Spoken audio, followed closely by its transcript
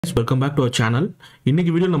Welcome back to our channel.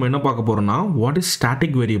 இன்னைக்கு video நம்ம என்ன பார்க்க போறோம்னா what is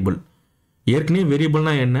static variable. ஏற்கனவே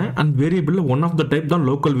வேரியபிள்னா என்ன and variable one of the type தான்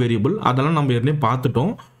local variable. அதெல்லாம் நம்ம ஏற்கனவே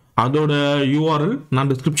பார்த்துட்டோம். அதோட URL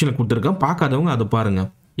நான் descriptionல கொடுத்திருக்கேன். பார்க்காதவங்க அதை பாருங்க.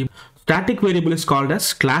 Static variable is called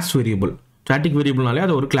as class variable. Static variableனாலே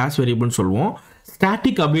அது ஒரு class variable சொல்லுவோம்.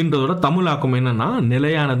 Static அப்படின்றதோட தமிழாக்கம் என்னன்னா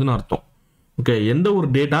நிலையானதுன்னு அர்த்தம். ஓகே, எந்த ஒரு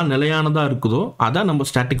டேட்டா நிலையானதா இருக்குதோ அதான் நம்ம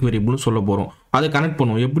ஸ்டாட்டிக் வேரியபிள்னு சொல்ல போறோம். அதை கனெக்ட்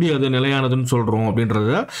பண்ணுவோம். எப்படி அது நிலையானதுன்னு சொல்றோம்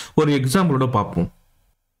அப்படின்றத ஒரு எக்ஸாம்பிளோட பார்ப்போம்.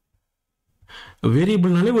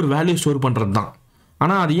 வேரியபிள்னாலே ஒரு வேல்யூ ஸ்டோர் பண்றது தான்.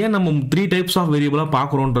 ஆனா அது ஏன் நம்ம 3 டைப்ஸ் ஆஃப் வேரியபிளா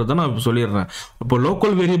பார்க்குறோன்றதை நான் சொல்லிடுறேன். இப்போ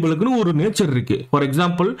லோக்கல் வேரியபிளுக்குன்னு ஒரு நேச்சர் இருக்கு. ஃபார்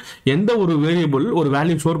எக்ஸாம்பிள், எந்த ஒரு வேரியபிள் ஒரு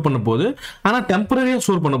வேல்யூ ஸ்டோர் பண்ண போது ஆனா டெம்பரரியா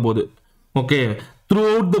ஸ்டோர் பண்ண போது, okay, through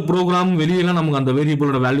out the program வெளியெல்லாம் நமக்கு அந்த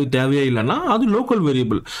வேரியபிளோட வேல்யூ தேவையே இல்லைன்னா அது லோக்கல்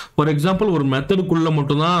வேரியபிள். ஃபார் எக்ஸாம்பிள், ஒரு மெத்தடுக்குள்ள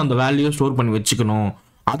மட்டும்தான் அந்த வேல்யூவை ஸ்டோர் பண்ணி வச்சுக்கணும்,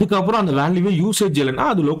 அதுக்கப்புறம் அந்த வேல்யூவே யூசேஜ் இல்லைன்னா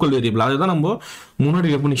அது லோக்கல் வேரியபிள். அதுதான் நம்ம முன்னாடி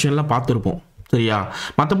டெஃபினிஷன்ல பார்த்துருப்போம். சரியா?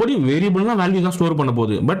 மற்றபடி வேரியபிள்னா வேல்யூ தான் ஸ்டோர் பண்ண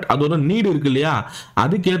போகுது. பட் அதோட நீடு இருக்கு இல்லையா,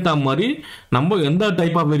 அதுக்கேற்ற மாதிரி நம்ம எந்த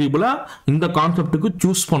டைப் ஆஃப் வேரியபிளா இந்த கான்செப்டுக்கு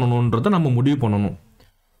சூஸ் பண்ணணுன்றதை நம்ம முடிவு பண்ணணும்.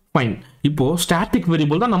 ஃபைன். இப்போ ஸ்டாட்டிக்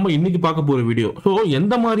வேரியபிள் தான் நம்ம இன்னைக்கு பார்க்க போற வீடியோ. ஸோ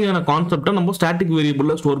எந்த மாதிரியான கான்செப்டை நம்ம ஸ்டாட்டிக்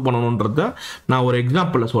வேரியபிள்ல ஸ்டோர் பண்ணணுன்றத நான் ஒரு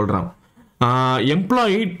எக்ஸாம்பிள்ல சொல்றேன்.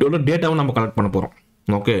 எம்ப்ளாயியோட டேட்டாவை நம்ம கலெக்ட் பண்ண போறோம்.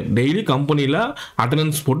 ஓகே, டெய்லி கம்பெனியில்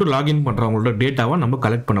அட்டண்டன்ஸ் போட்டு லாகின் பண்ணுறவங்களோட டேட்டாவை நம்ம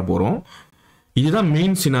கலெக்ட் பண்ண போகிறோம். இதுதான்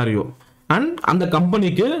மெயின் சினாரியோ. அண்ட் அந்த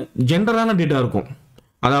கம்பெனிக்கு ஜென்ரலான டேட்டா இருக்கும்.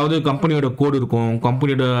 அதாவது கம்பெனியோட கோடு இருக்கும்,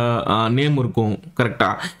 கம்பெனியோட நேம் இருக்கும்.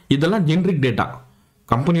 கரெக்டாக? இதெல்லாம் ஜென்ரிக் டேட்டா.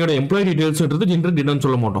 கம்பெனியோட எம்ப்ளாயி டீடைல்ஸ்ன்றது ஜென்ரிக் டேட்டான்னு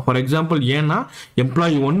சொல்ல மாட்டோம். ஃபார் எக்ஸாம்பிள், ஏன்னா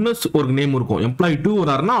எம்ப்ளாயி 1 ஒரு நேம் இருக்கும், எம்ப்ளாயி 2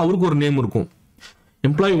 வராருன்னா அவருக்கு ஒரு நேம் இருக்கும்,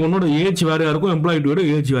 எம்ப்ளாயி 1ஓட ஏஜ் வேறையா இருக்கும், எம்ப்ளாயி 2ஓட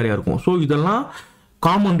ஏஜ் வேறையா இருக்கும். ஸோ இதெல்லாம்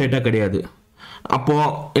காமன் டேட்டா கிடையாது. அப்போ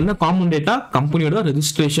என்ன காமன் டேட்டா? கம்பெனியோட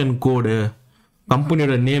ரெஜிஸ்ட்ரேஷன் கோடு,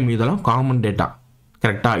 கம்பெனியோட நேம், இதெல்லாம் காமன் டேட்டா.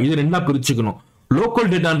 கரெக்டா? இது ரெண்டா பிரிச்சுக்கணும்.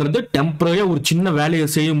 லோக்கல் டேட்டான்றது டெம்பரரியா ஒரு சின்ன வேலையை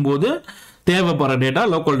செய்யும் போது தேவைப்படுற டேட்டா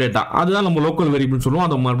லோக்கல் டேட்டா. அதுதான் நம்ம லோக்கல் வேரியபிள் சொல்லுவோம்.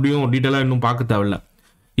 அதை மறுபடியும் டீட்டெயிலாக இன்னும் பார்க்க தேவையில்ல.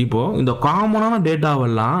 இப்போ இந்த காமனான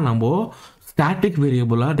டேட்டாவெல்லாம் நம்ம ஸ்டாட்டிக்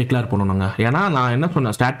வேரியபிளா டிக்ளேர் பண்ணணுங்க. ஏன்னா நான் என்ன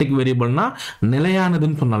சொன்னேன், ஸ்டாட்டிக் வேரியபிள்னா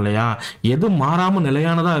நிலையானதுன்னு சொன்னேன் இல்லையா, எது மாறாம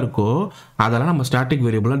நிலையானதா இருக்கோ அதெல்லாம் நம்ம ஸ்டாட்டிக்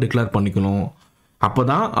வேரியபிளா டிக்ளேர் பண்ணிக்கணும்.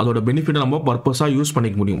 அப்போதான் அதோட பெனிஃபிட்டை நம்ம பர்பஸா யூஸ்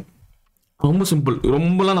பண்ணிக்க முடியும். ரொம்ப சிம்பிள்,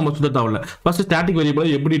 ரொம்பலாம் நம்ம சுத்த தேவையில்ல. ஃபர்ஸ்ட் ஸ்டாட்டிக் வேரியபிளை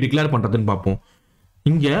எப்படி டிக்ளேர் பண்றதுன்னு பார்ப்போம்.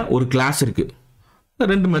 இங்க ஒரு கிளாஸ் இருக்கு,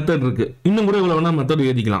 2 மெத்தட் இருக்கு, இன்னும் கூட இவ்வளவு வேணா மெத்தட்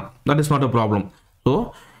எழுதிக்கலாம். That is not a problem. So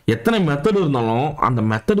எத்தனை மெத்தட் இருந்தாலும் அந்த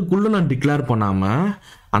மெத்தடுக்குள்ள நான் டிக்ளேர் பண்ணாம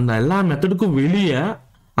அந்த எல்லா மெத்தடுக்கும் வெளியே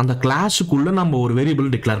அந்த கிளாஸுக்குள்ள நம்ம ஒரு வேரியபிள்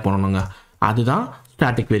டிக்ளேர் பண்ணணுங்க. அதுதான்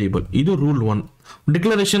ஸ்டாட்டிக் வேரியபிள். இது ரூல் 1.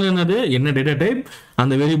 டிக்ளரேஷன் என்னது? என்ன டேட்டா டைப்,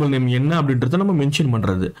 அந்த வேரியபிள் நேம் என்ன அப்படின்றத நம்ம மென்ஷன்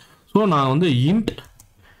பண்றது. ஸோ நான் வந்து இன்ட்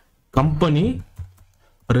கம்பெனி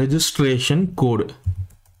ரெஜிஸ்ட்ரேஷன் கோடு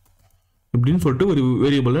இப்படின்னு சொல்லிட்டு ஒரு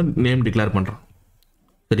வேரியபிள் நேம் டிக்ளேர் பண்றேன்.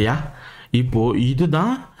 சரியா? இப்போ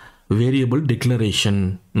இதுதான் வேரியபிள் டிக்ளரேஷன்.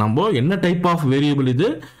 நம்ம என்ன டைப் ஆஃப் வேரியபிள் இது,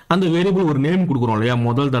 அந்த வேரியபிள் ஒரு நேம் கொடுக்குறோம் இல்லையா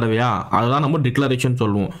முதல் தடவையா, அதுதான் நம்ம டிக்ளரேஷன்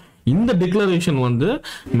சொல்லுவோம். இந்த டிக்ளரேஷன் வந்து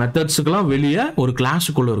மெத்தட்ஸுக்கெல்லாம் வெளியே ஒரு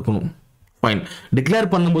கிளாஸுக்குள்ள இருக்கணும். ஃபைன். டிக்ளேர்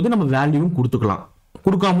பண்ணும்போது நம்ம வேல்யூவும் கொடுத்துக்கலாம்,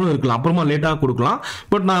 கொடுக்காமலும் இருக்கலாம், அப்புறமா லேட்டாக கொடுக்கலாம்.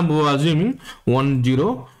 பட் நான் அஸ்யூமிங்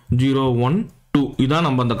 10012 இதான்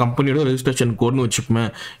நம்ம அந்த கம்பெனியோட ரெஜிஸ்ட்ரேஷன் கோட்னு வச்சுப்போமே.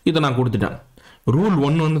 இதை நான் கொடுத்துட்டேன். ரூல்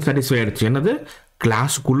 1 வந்து சாட்டிஸ்ஃபை ஆயிடுச்சு. என்னது?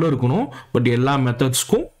 கிளாஸுக்குள்ள இருக்கணும், பட் எல்லா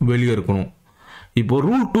மெத்தட்ஸ்க்கும் வெளியே இருக்கணும். இப்போ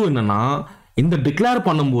ரூல் 2 என்னன்னா, இந்த டிக்ளேர்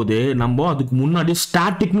பண்ணும்போது நம்ம அதுக்கு முன்னாடி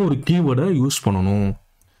ஸ்டாட்டிக்னு ஒரு கீவேர்டை யூஸ் பண்ணணும்.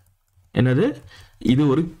 என்னது? இது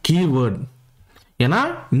ஒரு கீவேர்ட். ஏன்னா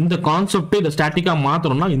இந்த கான்செப்ட் இதை ஸ்டாட்டிக்கா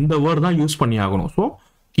மாத்தணும்னா இந்த வேர்டு தான் யூஸ் பண்ணி ஆகணும். ஸோ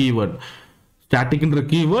கீவேர்ட், ஸ்டாட்டிக்ன்ற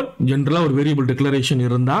கீவேர்ட், ஜென்ரலா ஒரு வேரியபிள் டிக்ளரேஷன்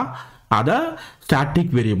இருந்தா அதை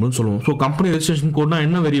ஸ்டாட்டிக் வேரியபிள்னு சொல்லுவோம். ஸோ கம்பெனி ரெஜிஸ்ட்ரேஷன் கோட்னா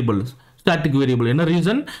என்ன வேரியபிள்? Static variable. என்ன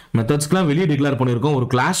ரீசன்? மெத்தட்ஸ்க்குலாம் வெளியே டிக்ளேர் பண்ணியிருக்கோம், ஒரு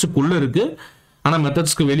கிளாஸுக்குள்ள இருக்கு ஆனா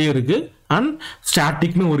மெத்தட்ஸ்க்கு வெளியே இருக்கு, அண்ட்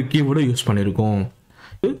ஸ்டாட்டிக்னு ஒரு கீவேர்டை யூஸ் பண்ணியிருக்கோம்.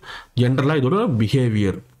 ஜென்ரலா இதோட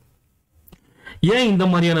பிஹேவியர். ஏன் இந்த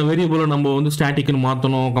மாதிரியான வேரியபிளை நம்ம வந்து ஸ்டாட்டிக்னு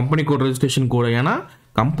மாற்றணும்? கம்பெனி கோட் ரெஜிஸ்ட்ரேஷன் கோடு. ஏன்னா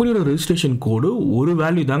கம்பெனியோட ரெஜிஸ்ட்ரேஷன் கோடு ஒரு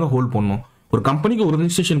வேல்யூ தாங்க ஹோல்ட் பண்ணும். ஒரு கம்பெனிக்கு ஒரு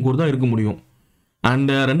ரெஜிஸ்ட்ரேஷன் கோடு தான் இருக்க முடியும்.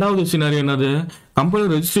 அண்ட் ரெண்டாவது சினாரியோ என்னது? கம்பெனி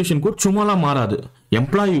ரெஜிஸ்ட்ரேஷன் கோட் சும்மாலாம் மாறாது.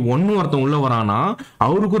 எம்ப்ளாயி 1 ஒருத்தன் உள்ள வரானா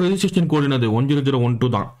அவருக்கு ரெஜிஸ்ட்ரேஷன் கோடு என்னது? 10012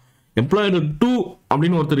 தான். எம்ப்ளாயி 2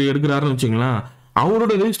 அப்படின்னு ஒருத்தர் எடுக்கிறாருன்னு வச்சுங்களேன்,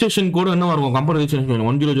 அவரோட ரெஜிஸ்ட்ரேஷன் கோடு என்னவா இருக்கும்? கம்பெனி ரெஜிஸ்ட்ரேஷன்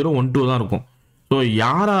 10012 தான் இருக்கும். ஸோ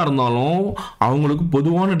யாரா இருந்தாலும் அவங்களுக்கு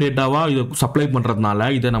பொதுவான டேட்டாவா இதை சப்ளை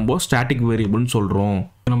பண்றதுனால இதை நம்ம ஸ்டாட்டிக் வேரியபிள்னு சொல்றோம்.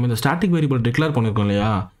 நம்ம இந்த ஸ்டாட்டிக் வேரியபிள் டிக்ளேர் பண்ணிருக்கோம்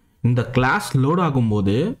இல்லையா, இந்த கிளாஸ் லோட்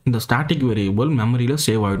ஆகும்போது இந்த ஸ்டாட்டிக் வேரியபிள் மெமரியில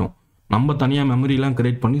சேவ் ஆயிடும். நம்ம தனியாக மெமரிலாம்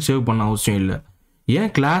கிரியேட் பண்ணி சேவ் பண்ண அவசியம் இல்லை. ஏன்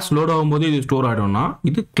கிளாஸ் லோட் ஆகும்போது இது ஸ்டோர் ஆகிடும்னா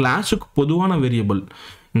இது கிளாஸுக்கு பொதுவான வேரியபிள்.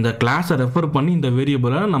 இந்த கிளாஸை ரெஃபர் பண்ணி இந்த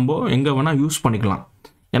வேரியபிளை நம்ம எங்கே வேணால் யூஸ் பண்ணிக்கலாம்.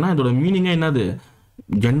 ஏன்னா இதோட மீனிங்கே என்னது,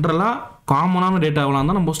 ஜென்ரலாக காமனான டேட்டாவெலாம்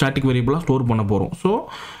தான் நம்ம ஸ்டாட்டிக் வேரியபிளாக ஸ்டோர் பண்ண போகிறோம். ஸோ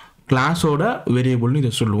கிளாஸோட வேரியபிள்னு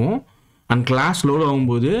இதை சொல்லுவோம். அண்ட் கிளாஸ் லோட்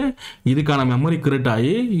ஆகும்போது இதுக்கான மெமரி கிரியேட்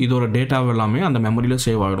ஆகி இதோட டேட்டாவை எல்லாமே அந்த மெமரியில்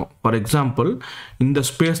சேவ் ஆகிடும். ஃபார் எக்ஸாம்பிள் இந்த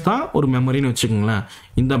ஸ்பேஸ் தான் ஒரு மெமரின்னு வச்சுக்கோங்களேன்.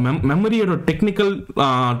 இந்த மெமரியோட டெக்னிக்கல்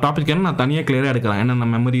டாபிக் என்ன நான் தனியாக கிளியராக எடுக்கிறேன். என்னென்ன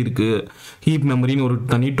மெமரி இருக்குது, ஹீப் மெமரின்னு ஒரு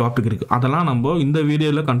தனி டாபிக் இருக்குது. அதெல்லாம் நம்ம இந்த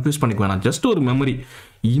வீடியோவில் கன்ஃபியூஸ் பண்ணிக்க வேணாம். ஜஸ்ட் ஒரு மெமரி,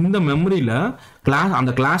 இந்த மெமரியில்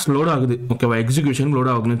அந்த கிளாஸ் லோட் ஆகுது, ஓகேவா, எக்ஸிக்யூஷன் லோட்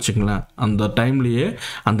ஆகுதுன்னு வச்சுக்கோங்களேன். அந்த டைம்லேயே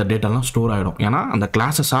அந்த டேட்டாலாம் ஸ்டோர் ஆகிடும். ஏன்னா அந்த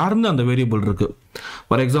கிளாஸை சார்ந்து அந்த வேரியபிள் இருக்குது.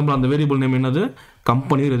 ஃபார் எக்ஸாம்பிள் அந்த வேரியபிள் நேம் என்னது,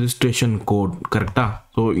 கம்பெனி ரெஜிஸ்ட்ரேஷன் கோட், கரெக்டாக.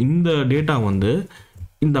 ஸோ இந்த டேட்டா வந்து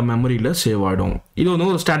இந்த மெமரியில் சேவ் ஆகிடும். இது வந்து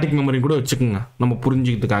ஒரு ஸ்டாட்டிக் மெமரி கூட வச்சுக்கோங்க நம்ம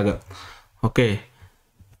புரிஞ்சுக்கிறதுக்காக. Okay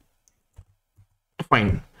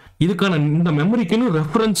fine. இதுக்கான இந்த மெமரிக்குன்னு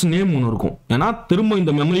ரெஃபரன்ஸ் நேம் ஒன்று இருக்கும். ஏன்னா திரும்ப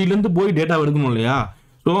இந்த மெமரியிலேருந்து போய் டேட்டா எடுக்கணும் இல்லையா.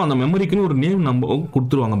 ஸோ அந்த மெமரிக்குன்னு ஒரு நேம் நம்ம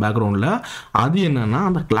கொடுத்துருவாங்க பேக்ரவுண்டில். அது என்னன்னா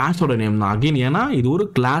அந்த கிளாஸோட நேம் தான் அகெயின். ஏன்னா இது ஒரு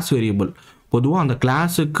கிளாஸ் வேரியபிள். பொதுவாக அந்த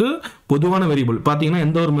கிளாஸுக்கு பொதுவான வேரியபிள் பார்த்தீங்கன்னா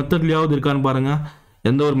எந்த ஒரு மெத்தட்லையாவது இருக்கான்னு பாருங்கள்.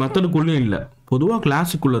 எந்த ஒரு மெத்தடுக்குள்ளேயும் இல்லை, பொதுவாக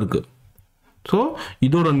கிளாஸுக்குள்ளே இருக்குது. ஸோ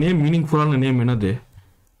இதோட நேம், மீனிங்ஃபுல்லான நேம் என்னது,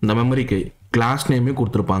 இந்த மெமரிக்கு கிளாஸ் நேமே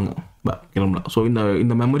கொடுத்துருப்பாங்க கிளம்பலாம். ஸோ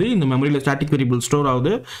இந்த மெமரியில் ஸ்டாட்டிக் வேரியபிள் ஸ்டோர்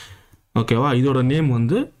ஆகுது, ஓகேவா. இதோட நேம்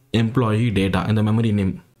வந்து எம்ப்ளாயி டேட்டா. இந்த மெமரி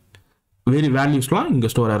நேம் வேல்யூஸ்லாம் இங்கே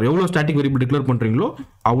ஸ்டோர் ஆகிடும். எவ்வளோ ஸ்டாட்டிக் வேரியபிள் டிக்ளேர் பண்ணுறீங்களோ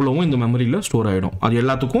அவ்வளோவும் இந்த மெமரியில் ஸ்டோர் ஆகிடும். அது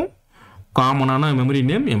எல்லாத்துக்கும் காமனான memory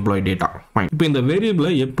name employee data. Fine. இப்போ இந்த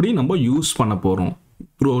வேரியபிளை எப்படி நம்ம யூஸ் பண்ண போகிறோம்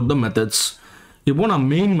த்ரூ அவுட் த மெத்தட்ஸ். இப்போ நான்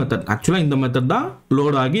மெயின் மெத்தட், ஆக்சுவலாக இந்த மெத்தட் தான்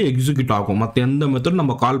லோட் ஆகி எக்ஸிக்யூட் ஆகும். மற்ற எந்த மெத்தட்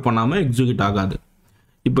நம்ம கால் பண்ணாமல் எக்ஸிக்யூட் ஆகாது.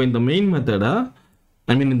 இப்போ இந்த மெயின் மெத்தடை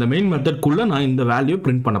இந்த மெயின் மெத்தட்குள்ளே நான் இந்த வேல்யூ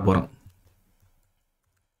பிரிண்ட் பண்ண போகிறேன்.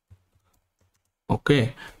 ஓகே,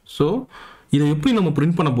 ஸோ இதை எப்படி நம்ம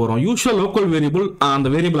பிரிண்ட் பண்ண போகிறோம். யூஷுவல் லோக்கல் வேரியபிள் அந்த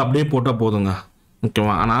வேரியபிள் அப்படியே போட்டால் போதுங்க,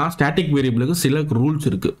 ஓகேவா. ஆனால் ஸ்டாட்டிக் வேரியபிளுக்கு சில ரூல்ஸ்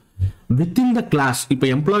இருக்குது. வித்தின் த கிளாஸ், இப்போ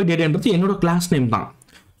எம்ப்ளாயி டேட்டான்றது என்னோட கிளாஸ் நேம் தான்.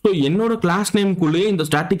 ஸோ என்னோட கிளாஸ் நேம்குள்ளேயே இந்த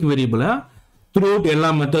ஸ்டாட்டிக் வேரியபிளை த்ரூ அவுட் எல்லா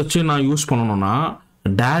மெத்தட்ஸையும் நான் யூஸ் பண்ணணும்னா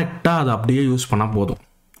டைரெக்டாக அதை அப்படியே யூஸ் பண்ணால் போதும்.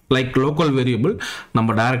 லைக் லோக்கல் வேரியபிள்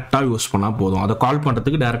நம்ம டைரெக்டாக யூஸ் பண்ணால் போதும். அதை கால்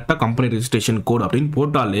பண்ணுறதுக்கு டைரெக்டாக கம்பெனி ரெஜிஸ்ட்ரேஷன் கோட் அப்படின்னு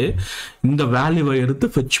போட்டாலே இந்த வேல்யூவை எடுத்து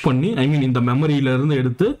ஃபெச் பண்ணி இந்த மெமரியிலேருந்து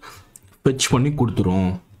எடுத்து ஃபெச் பண்ணி கொடுத்துரும்.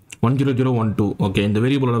 10012, ஓகே. இந்த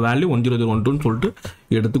வேரியபிளோட வேல்யூ 10012ன்னு சொல்லிட்டு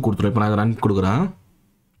எடுத்து கொடுத்துரும். இப்போ நான் ரன் கொடுக்குறேன்,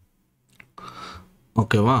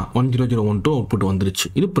 ஓகேவா. 10012 அவுட்புட் வந்துருச்சு.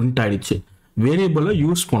 இது பிரிண்ட் ஆகிடுச்சு. வேரியபிளை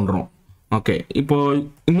யூஸ் பண்ணுறோம். ஓகே, இப்போ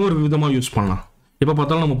இன்னொரு விதமாக யூஸ் பண்ணலாம். இப்போ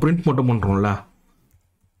பார்த்தாலும் நம்ம பிரிண்ட் மட்டும் பண்ணுறோம்ல,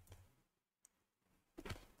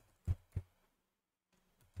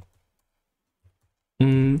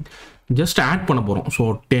 ஜஸ்ட் ஆட் பண்ண போகிறோம். ஸோ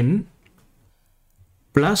 10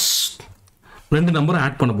 ப்ளஸ் 2 நம்பரை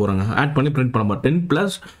ஆட் பண்ண போகிறேங்க. ஆட் பண்ணி பிரிண்ட் பண்ண போகிறேன். 10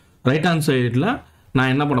 ப்ளஸ் ரைட் ஹேண்ட் சைடில்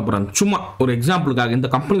நான் என்ன பண்ண போகிறேன், சும்மா ஒரு எக்ஸாம்பிளுக்காக இந்த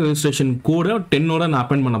கம்பெனி ரெஜிஸ்ட்ரேஷன் கோட 10ஓட நான்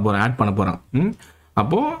அப்டெண்ட் பண்ண போகிறேன், ஆட் பண்ண போகிறேன்.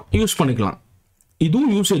 அப்போது யூஸ் பண்ணிக்கலாம்.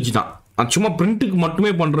 இதுவும் யூசேஜ் தான். சும்மா பிரிண்ட்டுக்கு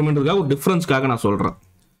மட்டுமே பண்ணுறோம்ன்றதுக்காக ஒரு டிஃப்ரென்ஸ்க்காக நான் சொல்கிறேன்.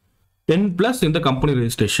 10 ப்ளஸ் இந்த கம்பெனி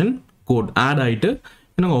ரெஜிஸ்ட்ரேஷன் கோட் ஆட் ஆகிட்டு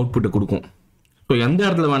எனக்கு அவுட்புட்டை கொடுக்கும். ஸோ எந்த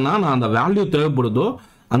இடத்துல வேணால் நான் அந்த வேல்யூ தேவைப்படுதோ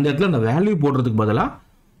அந்த இடத்துல அந்த வேல்யூ போடுறதுக்கு பதிலாக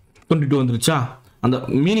 22 வந்துருச்சா, அந்த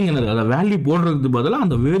மீனிங் என்னது, அந்த வேல்யூ போடுறதுக்கு பதிலாக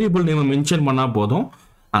அந்த வேரியபிள் நேமை மென்ஷன் பண்ணால் போதும்,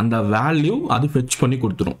 அந்த வேல்யூ அது ஃபெச் பண்ணி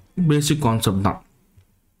கொடுத்துரும். பேசிக் கான்செப்ட் தான்.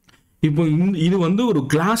 இப்போ இது வந்து ஒரு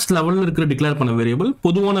கிளாஸ் லெவலில் இருக்கிற டிக்ளேர் பண்ண வேரியபிள்,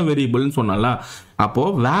 பொதுவான வேரியபிள்னு சொன்னால.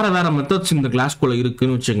 அப்போது வேறு மெத்தட்ஸ் இந்த கிளாஸ்குள்ளே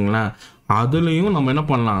இருக்குதுன்னு வச்சுக்கோங்களேன். அதுலேயும் நம்ம என்ன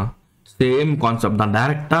பண்ணலாம், சேம் கான்செப்ட் தான்.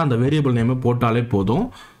 டைரெக்டாக அந்த வேரியபிள் நேமை போட்டாலே போதும்,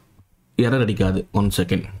 எரர் அடிக்காது. 1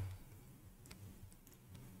 செகண்ட்.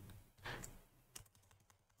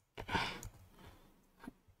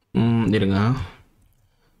 இருங்க,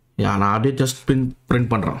 நான் அப்படியே ஜஸ்ட் பிரிண்ட்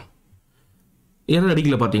பண்ணுறேன். எரர்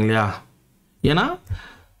அடிக்கல பார்த்தீங்களா. ஏன்னா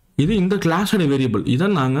இது இந்த கிளாஸோட வேரியபிள். இதை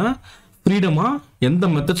நாங்கள் ஃப்ரீடமாக எந்த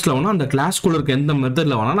மெத்தட்ஸில் வேணால் அந்த கிளாஸ்குள்ளே இருக்க எந்த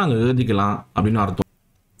மெத்தடில் வேணால் நாங்கள் எழுதிக்கலாம் அப்படின்னு அர்த்தம்.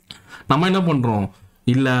 நம்ம என்ன பண்ணுறோம்,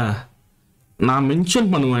 இல்லை நான்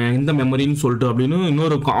மென்ஷன் பண்ணுவேன் எந்த மெமரின்னு சொல்லிட்டு அப்படின்னு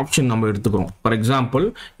இன்னொரு ஆப்ஷன் நம்ம எடுத்துக்கிறோம். ஃபார் எக்ஸாம்பிள்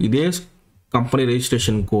இதே கம்பெனி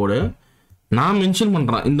ரெஜிஸ்ட்ரேஷன் கோடு நான் மென்ஷன்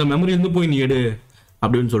பண்ணுறேன், இந்த மெமரிலேருந்து போய் நீ எடு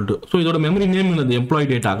அப்படின்னு சொல்லிட்டு. ஸோ இதோட மெமரி நேம் என்னது, எம்ப்ளாயி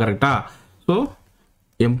டேட்டா, கரெக்டா. So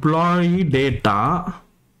employee data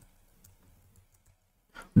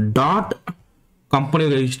dot company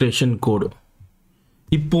registration கோடு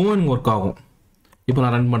இப்போவும் எனக்கு ஒர்க் ஆகும். இப்போ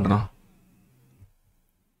நான் ரன் பண்ணுறேன்.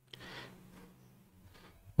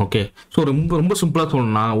 ஓகே, ஸோ ரொம்ப சிம்பிளாக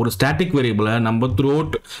சொல்லணும்னா ஒரு ஸ்டாட்டிக் வேரியபிளை நம்ம த்ரூ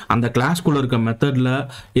அவுட் அந்த கிளாஸ்குள்ளே இருக்க மெத்தடில்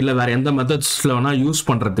இல்லை வேறு எந்த மெத்தட்ஸில் வேணால் யூஸ்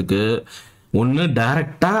பண்ணுறதுக்கு ஒன்று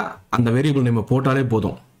டைரெக்டாக அந்த வேரியபிள் நேம் போட்டாலே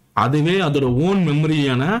போதும். அதுவே அதோட ஓன்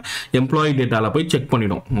மெமரியான எம்ப்ளாயி டேட்டால போய் செக்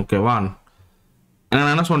பண்ணிடும். ஓகேவா?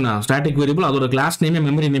 நான் என்ன சொன்னேன், ஸ்டாட்டிக் வேரியபிள் அதோட கிளாஸ் நேமே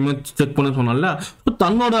மெமரி நேமே செக் பண்ண சொன்னல,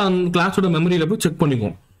 தன்னோட கிளாஸோட மெமரியில போய் செக்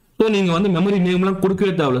பண்ணிக்கும். ஸோ நீங்க வந்து மெமரி நேம்லாம்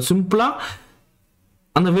கொடுக்கவே தேவையில்ல, சிம்பிளா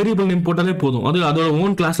அந்த வேரியபிள் நேம் போட்டாலே போதும். அது அதோட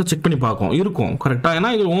ஓன் கிளாஸை செக் பண்ணி பார்க்கும், இருக்கும் கரெக்டா. ஏன்னா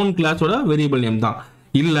இது ஓன் கிளாஸோட வேரியபிள் நேம் தான்.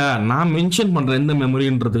 இல்ல நான் மென்ஷன் பண்ற எந்த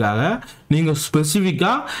மெமரின்றதுக்காக நீங்க ஸ்பெசிஃபிக்கா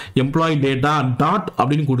எம்ப்ளாயி டேட்டா டாட்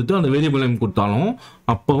அப்படின்னு கொடுத்து அந்த வேரியபிள் நேம் கொடுத்தாலும்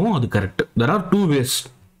அப்பவும் அது கரெக்ட். There are 2 ways.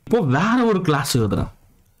 இப்போ வேற ஒரு கிளாஸ் எழுதுறேன்,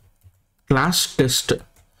 கிளாஸ் டெஸ்ட்.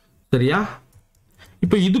 சரியா?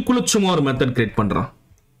 இப்போ இதுக்குள்ள சும்மா ஒரு மெத்தட் கிரியேட் பண்றேன்,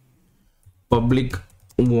 public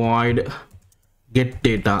void get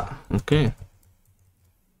data. Okay,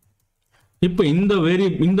 இப்போ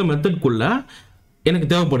இந்த மெத்தட்குள்ள எனக்கு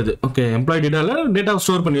தேவைப்படுது. ஓகே, எம்ப்ளாயி டேட்டா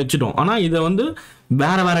ஸ்டோர் பண்ணி வச்சுட்டோம். ஆனா இதை வந்து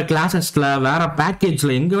வேற கிளாஸஸ்ல வேற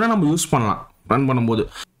பேக்கேஜ்ல எங்க வேணா நம்ம யூஸ் பண்ணலாம். ரன் பண்ணும்போது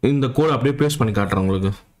இந்த கோட் அப்படியே பேஸ்ட் பண்ணி காட்டுறேன்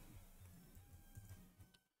உங்களுக்கு.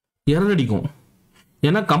 எரர் அடிக்கும்,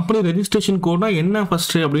 ஏன்னா கம்பெனி ரெஜிஸ்ட்ரேஷன் கோட்னா என்ன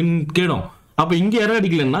ஃபர்ஸ்ட் அப்படின்னு கேடும். அப்ப இங்க எரர்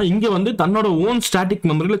அடிக்கலன்னா இங்க வந்து தன்னோட ஓன் ஸ்டாட்டிக்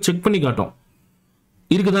மெமரியில செக் பண்ணி காட்டும்,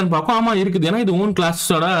 இருக்குதான்னு பார்க்கும். ஆமா இருக்குது, ஏன்னா இது ஓன்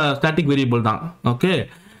கிளாஸோட ஸ்டாட்டிக் வேரியபிள் தான். ஓகே,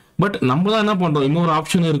 பட் நம்ம தான் என்ன பண்றோம், இன்னொரு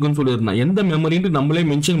ஆப்ஷன் இருக்குன்னு சொல்லியிருந்தேன், எந்த மெமரின்னு நம்மளே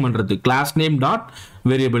மென்ஷன் பண்றது, கிளாஸ் நேம் டாட்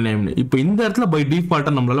வேரியபிள் நேம்னு. இப்போ இந்த இடத்துல பை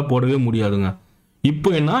டிஃபால்ட்டா நம்மளால போடவே முடியாதுங்க. இப்போ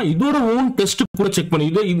என்ன, இதோட ஓன் டெஸ்ட் கூட செக் பண்ணி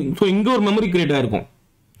இது இங்க ஒரு மெமரி கிரியேட் ஆயிருக்கும்,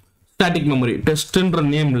 ஸ்டாட்டிக் மெமரி டெஸ்ட்ன்ற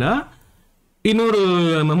நேம்ல இன்னொரு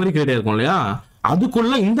மெமரி கிரியேட் ஆயிருக்கும் இல்லையா,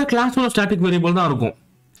 அதுக்குள்ள இந்த கிளாஸோட ஸ்டாட்டிக் வேரியபிள் தான் இருக்கும்.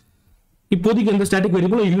 இப்போதைக்கு எந்த ஸ்டாட்டிக்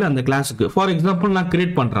வேரியபிளும் இல்லை அந்த கிளாஸுக்கு. ஃபார் எக்ஸாம்பிள் நான்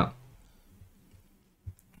கிரியேட் பண்றேன்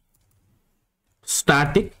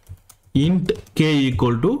static int k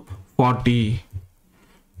equal to 40.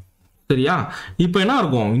 சரியா? இப்போ என்ன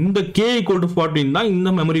இருக்கும், இந்த k equal to 14 தான் இந்த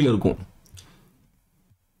மெமரியில இருக்கும்,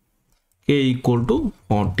 k equal to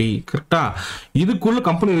 40. கரெக்டா? இதுக்குள்ள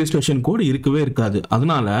கம்பெனி ரெஜிஸ்ட்ரேஷன் கோட் இருக்கவே இருக்காது.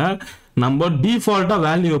 அதனால நம்ம டிஃபால்ட்டா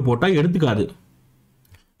வேல்யூ போட்டா எடுத்துக்காது.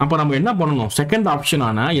 அப்ப நம்ம என்ன பண்ணணும், செகண்ட்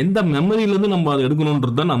ஆப்ஷனான எந்த மெமரியில இருந்து நம்ம அதை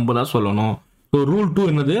எடுக்கணும்ன்றத நம்ம தான் சொல்லணும். ஸோ ரூல் 2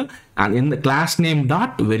 என்னது, எந்த class name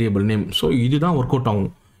dot variable name. So இதுதான் ஒர்க் அவுட்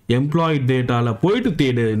ஆகும். எம்ப்ளாயி டேட்டால போயிட்டு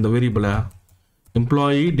தேடு இந்த வேரியபிளை,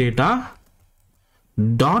 employee data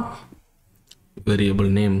dot variable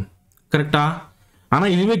name. கரெக்டா? ஆனா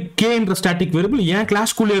இதுவே கேன்ற ஸ்டாட்டிக் வேரியபிள் என்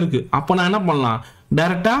கிளாஸ்க்குள்ளே இருக்கு. அப்போ நான் என்ன பண்ணலாம்,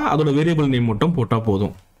 டைரக்டா அதோட வேரியபிள் நேம் மட்டும் போட்டா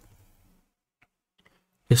போதும்.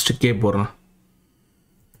 ஜஸ்ட் கே போடுறேன்.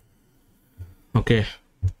 ஓகே,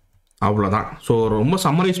 அவ்வளோதான். ஸோ ரொம்ப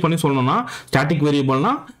சம்மரைஸ் பண்ணி சொல்லணும்னா, ஸ்டாட்டிக்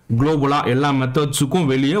வேரியபிள்னா குளோபலா எல்லா மெத்தட்ஸுக்கும்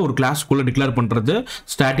வெளியே ஒரு கிளாஸ்க்குள்ள டிக்ளேர் பண்றது,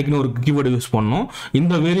 ஸ்டாட்டிக்னு ஒரு கீவேர்டு யூஸ் பண்ணணும்.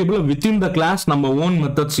 இந்த வேரியபிள் வித்தின் த கிளாஸ் நம்ம ஓன்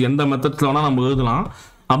மெத்தட்ஸ் எந்த மெத்தட்ஸ்ல வேணா நம்ம எழுதலாம்.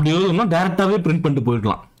 அப்படி எழுதணும்னா டைரக்டாவே பிரிண்ட் பண்ணிட்டு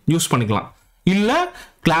போயிடலாம், யூஸ் பண்ணிக்கலாம். இல்ல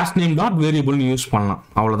கிளாஸ் நேம் டாட் வேரியபிள்னு யூஸ் பண்ணலாம்,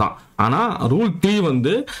 அவ்வளவுதான். ஆனா ரூல் 3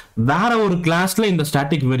 வந்து வேற ஒரு கிளாஸ்ல இந்த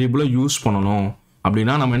ஸ்டாட்டிக் வேரியபிளை யூஸ் பண்ணணும்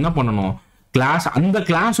அப்படின்னா நம்ம என்ன பண்ணணும், கிளாஸ் அந்த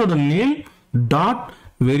கிளாஸோட நேம் டாட்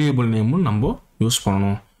வேரியபிள் நேமும் நம்ம யூஸ்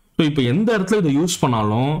பண்ணணும். ஸோ இப்போ எந்த இடத்துல இதை யூஸ்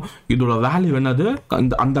பண்ணாலும் இதோட வேல்யூ என்னது,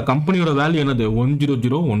 அந்த கம்பெனியோட வேல்யூ என்னது,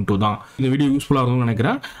 10012 தான். இந்த வீடியோ யூஸ்ஃபுல்லாக இருக்கும்னு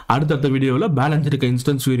நினைக்கிறேன். அடுத்தடுத்த வீடியோவில் பேலன்ஸ் இருக்க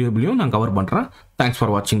இன்ஸ்டன்ஸ் வேரியபிளையும் நான் கவர் பண்ணுறேன். தேங்க்ஸ்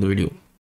ஃபார் வாட்சிங் த வீடியோ.